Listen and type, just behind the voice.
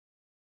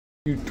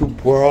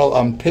YouTube world,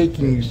 I'm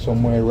taking you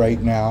somewhere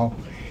right now.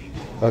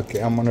 Okay,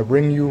 I'm gonna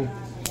bring you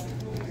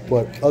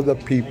what other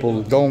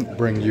people don't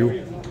bring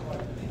you.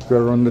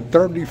 We're on the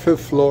 35th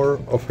floor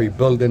of a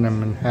building in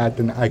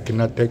Manhattan. I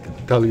cannot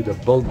tell you the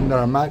building that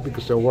I'm at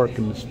because I work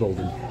in this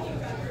building.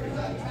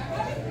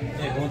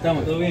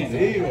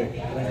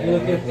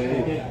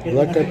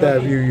 Look at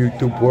that view,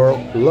 YouTube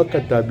world. Look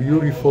at that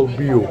beautiful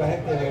view.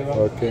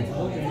 Okay.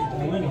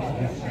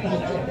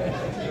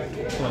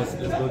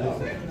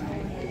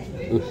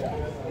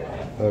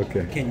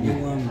 Okay. Can you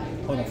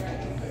hold on?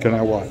 Can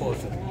I what?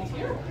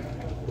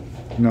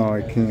 No,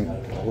 I can't.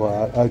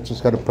 Well, I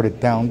just got to put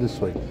it down this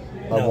way.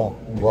 I won't.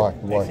 Why?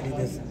 Actually,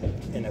 there's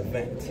an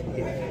event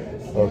here.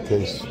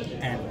 Okay.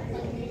 And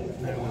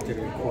I want you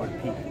to record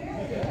people.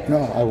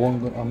 No, I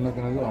won't. I'm not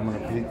gonna go. I'm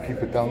gonna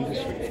keep it down this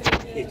way.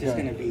 It's just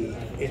gonna be.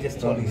 It's just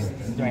totally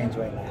strange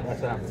right now.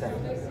 That's what I'm saying.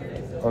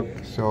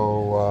 Okay.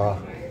 So.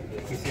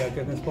 You see our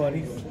Christmas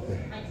parties?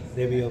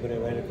 They'll be over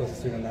there right across the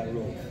street on that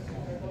road.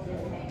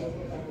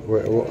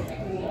 Wait,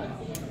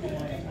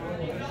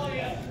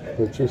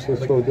 but just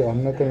let's go.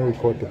 I'm not gonna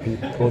record the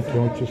people.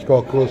 Don't just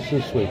go close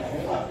this way.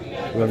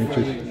 Let me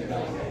just.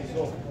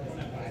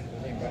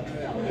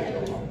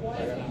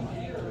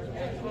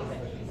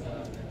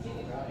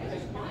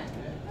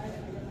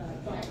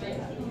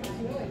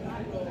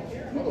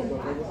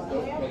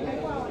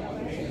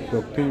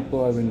 So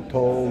people have been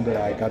told that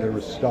I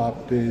gotta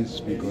stop this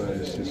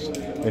because there's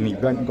an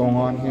event going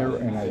on here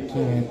and I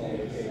can't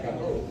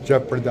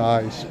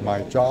jeopardize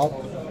my job.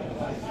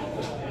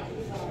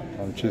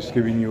 I'm just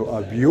giving you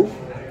a view.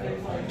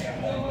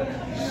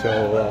 So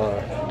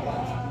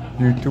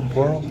YouTube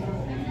world,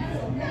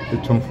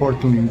 it's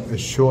unfortunately a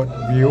short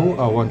view.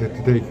 I wanted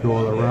to take you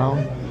all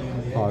around.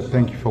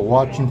 Thank you for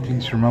watching.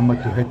 Please remember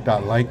to hit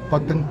that like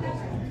button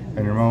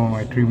and remember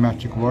my 3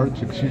 magic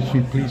words: excuse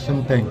me, please,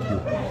 and thank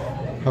you.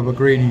 Have a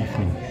great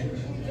evening.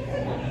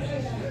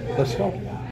 Let's go.